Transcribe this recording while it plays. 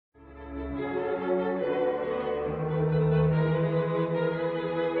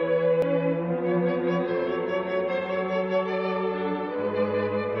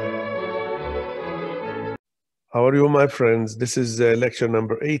How are you, my friends? This is lecture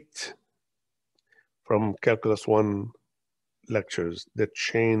number 8 from Calculus 1 lectures, the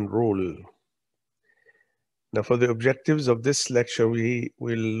chain rule. Now, for the objectives of this lecture, we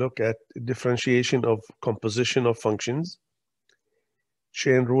will look at differentiation of composition of functions,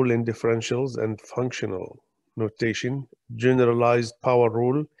 chain rule in differentials and functional notation, generalized power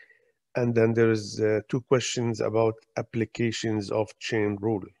rule, and then there is 2 questions about applications of chain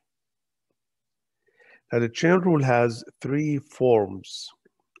rule. Now, the chain rule has 3 forms.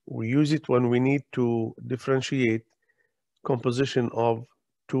 We use it when we need to differentiate composition of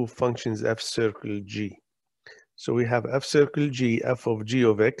 2 functions f circle g. So we have f circle g, f of g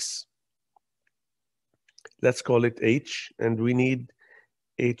of x. Let's call it h, and we need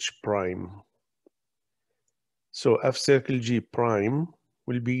h prime. So f circle g prime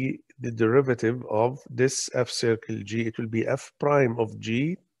will be the derivative of this f circle g. It will be f prime of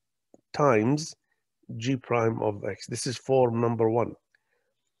g times g prime of x. This is form number 1.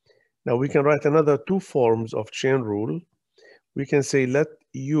 Now we can write another 2 forms of chain rule. We can say let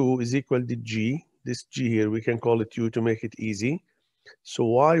u is equal to g. This g here, we can call it u to make it easy. So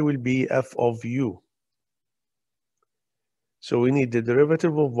y will be f of u. So we need the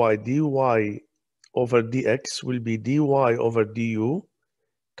derivative of y, dy over dx will be dy over du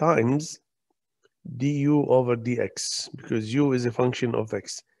times du over dx, because u is a function of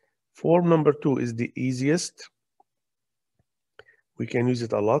x. Form number 2 is the easiest. We can use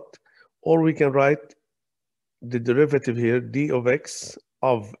it a lot. Or we can write the derivative here, d of x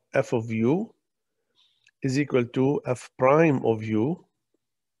of f of u is equal to f prime of u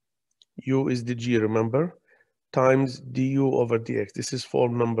is the g, remember, times du over dx. This is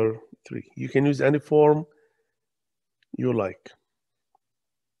form number 3. You can use any form you like.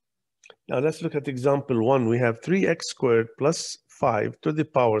 Now let's look at example 1. We have 3x squared plus 5 to the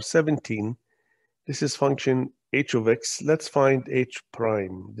power 17. This is function h of x. Let's find h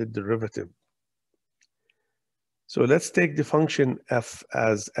prime, the derivative. So let's take the function f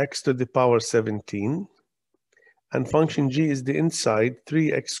as x to the power 17, and function g is the inside,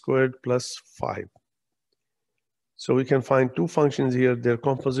 3x squared plus 5. So we can find 2 functions here. Their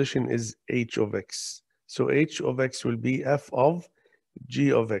composition is h of x. So h of x will be f of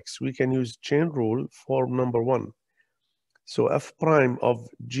g of x. We can use chain rule, form number 1. So f prime of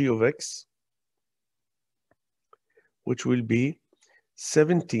g of x, which will be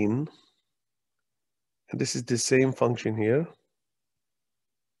 17, and this is the same function here,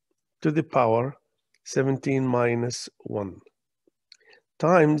 to the power 17 minus 1,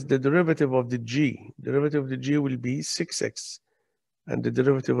 times the derivative of the g. Derivative of the g will be 6x, and the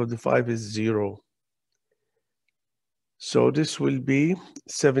derivative of the 5 is 0. So this will be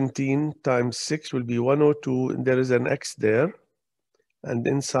 17 times 6 will be 102, and there is an x there. And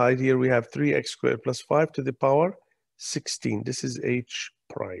inside here we have 3x squared plus 5 to the power 16. This is h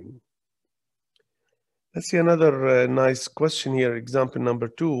prime. Let's see another nice question here, example number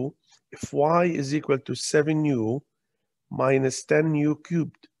 2. If y is equal to 7u minus 10u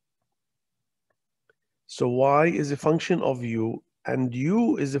cubed. So y is a function of u, and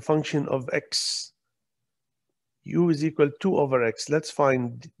u is a function of x. U is equal to 2 over x. Let's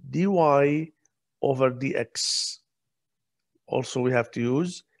find dy over dx. Also, we have to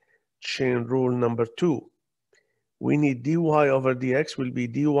use chain rule number 2. We need dy over dx will be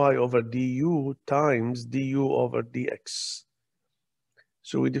dy over du times du over dx.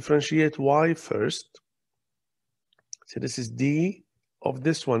 So we differentiate y first. So this is d of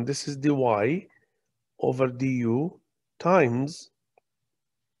this one. This is dy over du times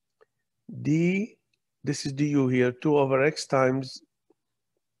d. This is du here, 2 over x times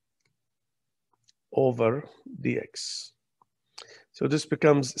over dx. So this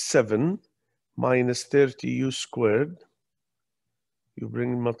becomes 7 minus 30u squared. You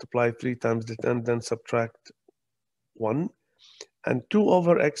multiply 3 times the 10, then subtract 1. And 2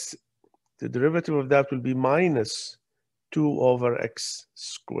 over x, the derivative of that will be minus 2 over x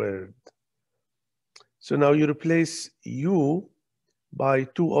squared. So now you replace u by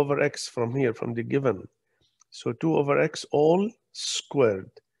 2 over x from here, from the given. So 2 over x all squared.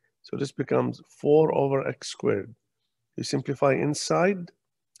 So this becomes 4 over x squared. You simplify inside,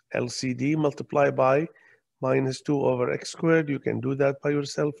 LCD, multiply by minus 2 over x squared. You can do that by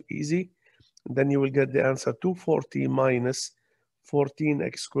yourself, easy. And then you will get the answer 240 minus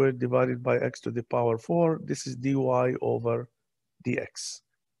 14x squared divided by x to the power 4. This is dy over dx.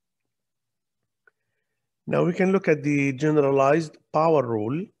 Now we can look at the generalized power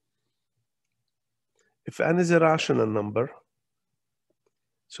rule. If n is a rational number,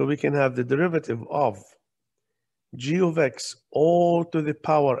 so we can have the derivative of g of x all to the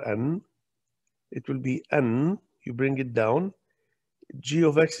power n. It will be n you bring it down. G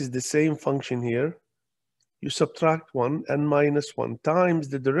of x is the same function here. You subtract 1 and minus 1 times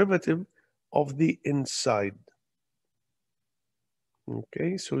the derivative of the inside.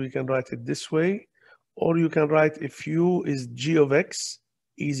 Okay, so you can write it this way, or you can write if u is g of x,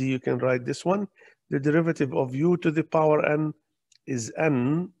 easy, you can write this one. The derivative of u to the power n is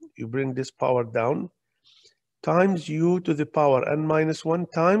n, you bring this power down, times u to the power n minus 1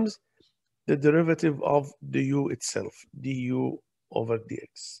 times the derivative of the u itself, du over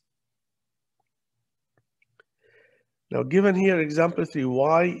dx. Now, given here, example 3,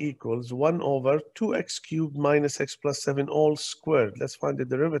 y equals 1 over 2x cubed minus x plus 7 all squared. Let's find the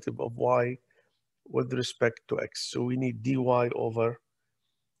derivative of y with respect to x. So we need dy over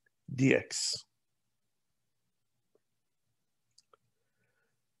dx.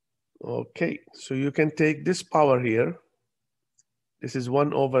 Okay, so you can take this power here. This is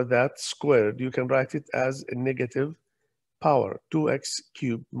 1 over that squared. You can write it as a negative power, 2x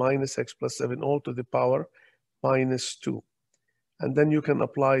cubed minus x plus 7 all to the power minus 2. And then you can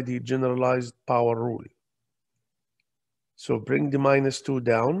apply the generalized power rule. So bring the minus 2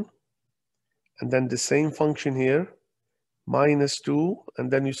 down, and then the same function here, minus 2,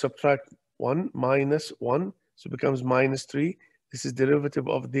 and then you subtract 1, minus 1, so it becomes minus 3. This is derivative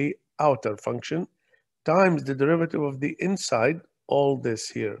of the outer function, times the derivative of the inside, all this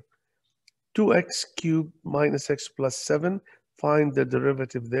here. 2x cubed minus x plus 7, find the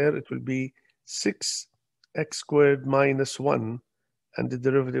derivative there, it will be 6x squared minus 1, and the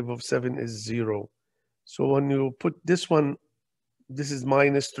derivative of 7 is 0. So when you put this one, this is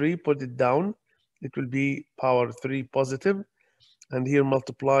minus 3, put it down, it will be power 3 positive, and here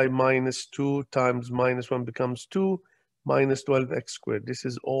multiply minus 2 times minus 1 becomes 2, minus 12x squared. This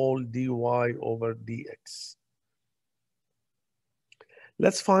is all dy over dx.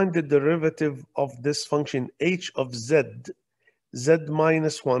 Let's find the derivative of this function h of z, z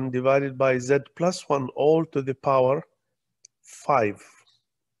minus 1 divided by z plus 1 all to the power 5.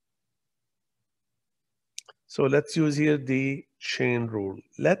 So let's use here the chain rule.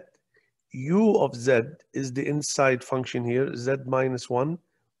 Let u of z is the inside function here, z minus 1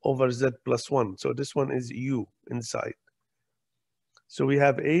 over z plus 1. So this one is u inside. So we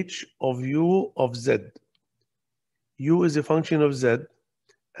have h of u of z. U is a function of z,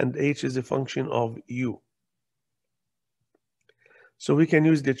 and h is a function of u. So we can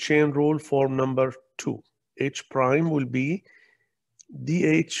use the chain rule form number 2. H prime will be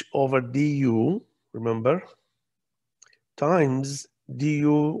dh over du, remember, times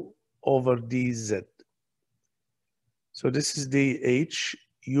du over dz. So this is the h,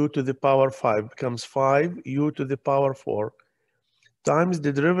 u to the power 5 becomes 5, u to the power 4, times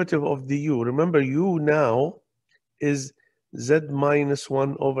the derivative of the u. Remember, u now is z minus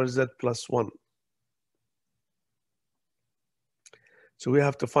 1 over z plus 1. So we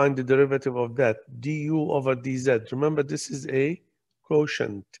have to find the derivative of that, du over dz. Remember, this is a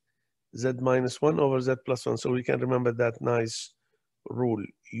quotient, z minus 1 over z plus 1. So we can remember that nice rule,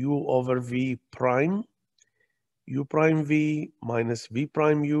 u over v prime, u prime v minus v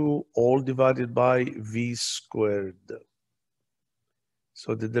prime u, all divided by v squared.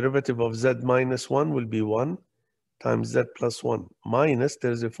 So the derivative of z minus 1 will be 1 times z plus 1 minus,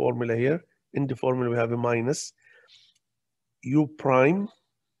 there's a formula here. In the formula, we have a minus u prime.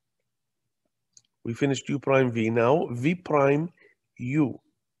 We finished u prime v. Now v prime u.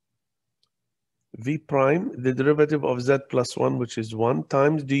 V prime, the derivative of z plus 1, which is 1,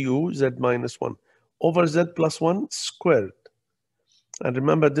 times du z minus 1 over z plus 1 squared. And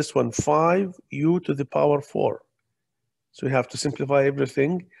remember this one, 5 u to the power 4. So you have to simplify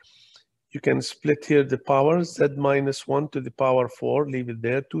everything. You can split here the power, z minus 1 to the power 4, leave it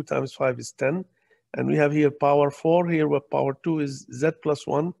there. 2 times 5 is 10. And we have here power 4, here where power 2 is z plus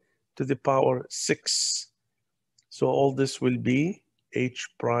 1 to the power 6. So all this will be h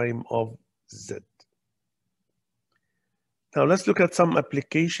prime of z. Now let's look at some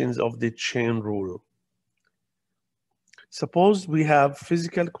applications of the chain rule. Suppose we have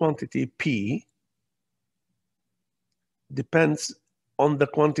physical quantity P depends on the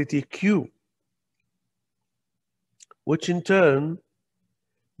quantity Q, which in turn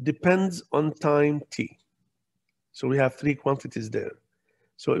depends on time T. So we have 3 quantities there.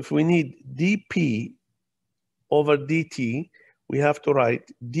 So if we need dP over dt, we have to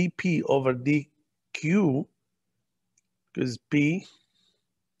write dP over dQ, because P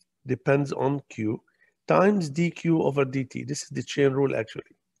depends on Q, times dQ over dt. This is the chain rule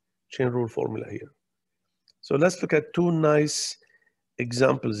actually, chain rule formula here. So let's look at 2 nice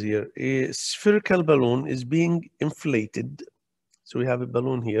examples here. A spherical balloon is being inflated. So we have a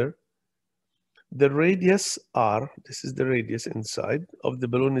balloon here The radius r, this is the radius inside of the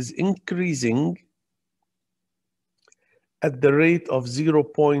balloon, is increasing at the rate of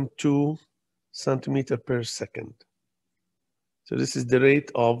 0.2 centimeter per second. So this is the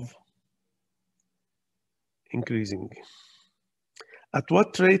rate of increasing. At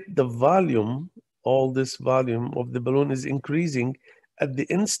what rate the volume, all this volume of the balloon is increasing at the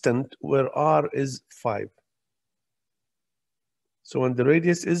instant where r is 5. So when the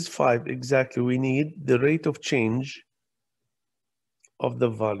radius is 5, exactly, we need the rate of change of the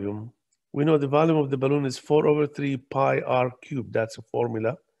volume. We know the volume of the balloon is 4/3 pi r cubed. That's a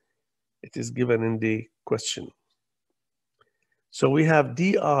formula. It is given in the question. So we have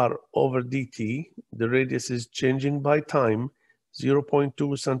dr over dt. The radius is changing by time,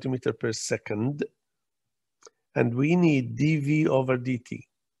 0.2 centimeter per second. And we need dv over dt.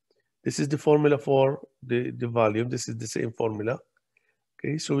 This is the formula for the volume. This is the same formula.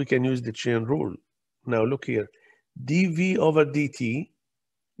 Okay, so we can use the chain rule. Now look here. dv over dt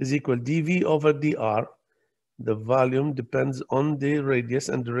is equal dv over dr. The volume depends on the radius,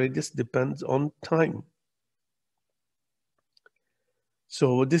 and the radius depends on time.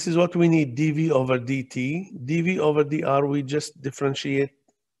 So this is what we need, dv over dt. dv over dr, we just differentiate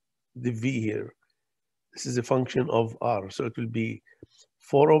the v here. This is a function of r, so it will be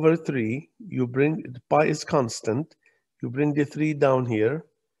 4/3. You bring, the pi is constant. You bring the 3 down here.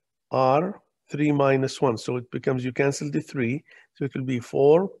 R, 3 minus 1. So it becomes, you cancel the 3. So it will be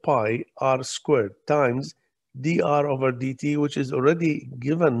 4 pi r squared times dr over dt, which is already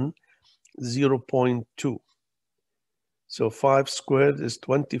given 0.2. So 5 squared is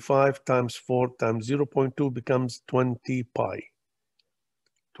 25 times 4 times 0.2 becomes 20 pi.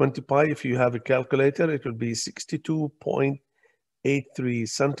 20 pi, if you have a calculator, it will be 62.83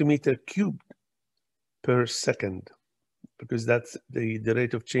 centimeter cubed per second, because that's the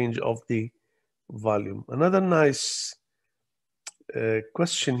rate of change of the volume. Another nice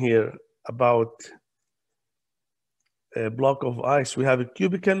question here about a block of ice. We have a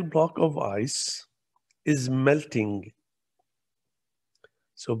cubical block of ice is melting.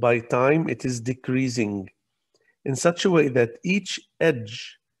 So by time, it is decreasing in such a way that each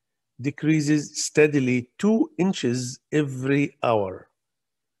edge decreases steadily 2 inches every hour.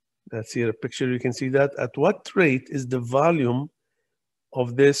 That's here a picture, you can see that. At what rate is the volume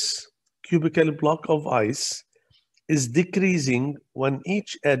of this cubical block of ice is decreasing when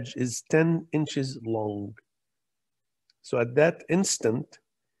each edge is 10 inches long? So at that instant,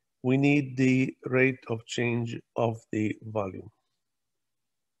 we need the rate of change of the volume.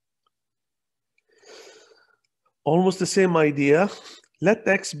 Almost the same idea. Let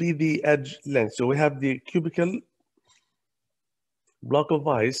x be the edge length. So we have the cubical block of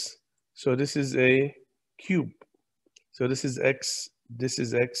ice. So this is a cube. So this is x,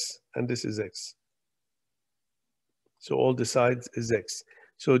 and this is x. So all the sides is x.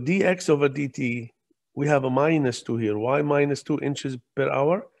 So dx over dt, we have a -2 here. Why -2 inches per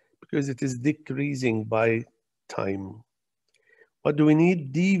hour? Because it is decreasing by time. What do we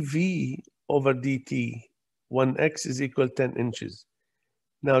need? dv over dt, when x is equal 10 inches.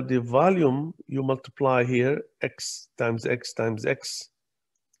 Now the volume, you multiply here, x times x times x.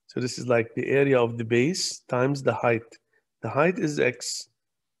 So this is like the area of the base times the height. The height is x,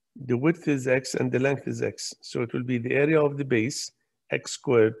 the width is x, and the length is x. So it will be the area of the base, x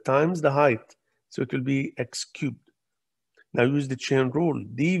squared, times the height. So it will be x cubed. Now use the chain rule.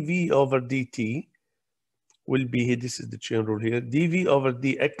 dv over dt will be, this is the chain rule here, dv over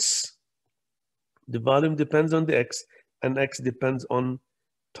dx. The volume depends on the x, and x depends on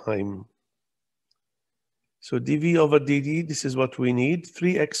time. So dv over dt, this is what we need,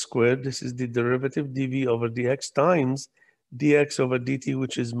 3x squared, this is the derivative, dv over dx times dx over dt,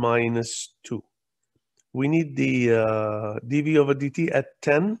 which is -2. We need the dv over dt at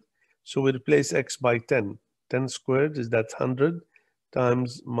 10, so we replace x by 10. 10 squared is that 100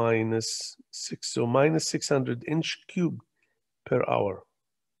 times -6, so -600 inch cube per hour.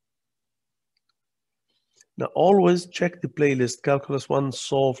 Now always check the playlist Calculus 1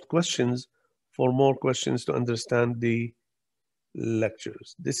 solved questions for more questions to understand the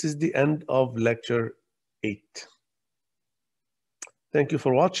lectures. This is the end of lecture 8. Thank you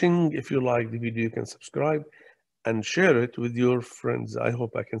for watching. If you like the video, you can subscribe and share it with your friends. I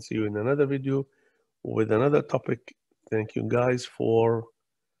hope I can see you in another video with another topic. Thank you guys for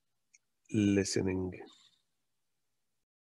listening.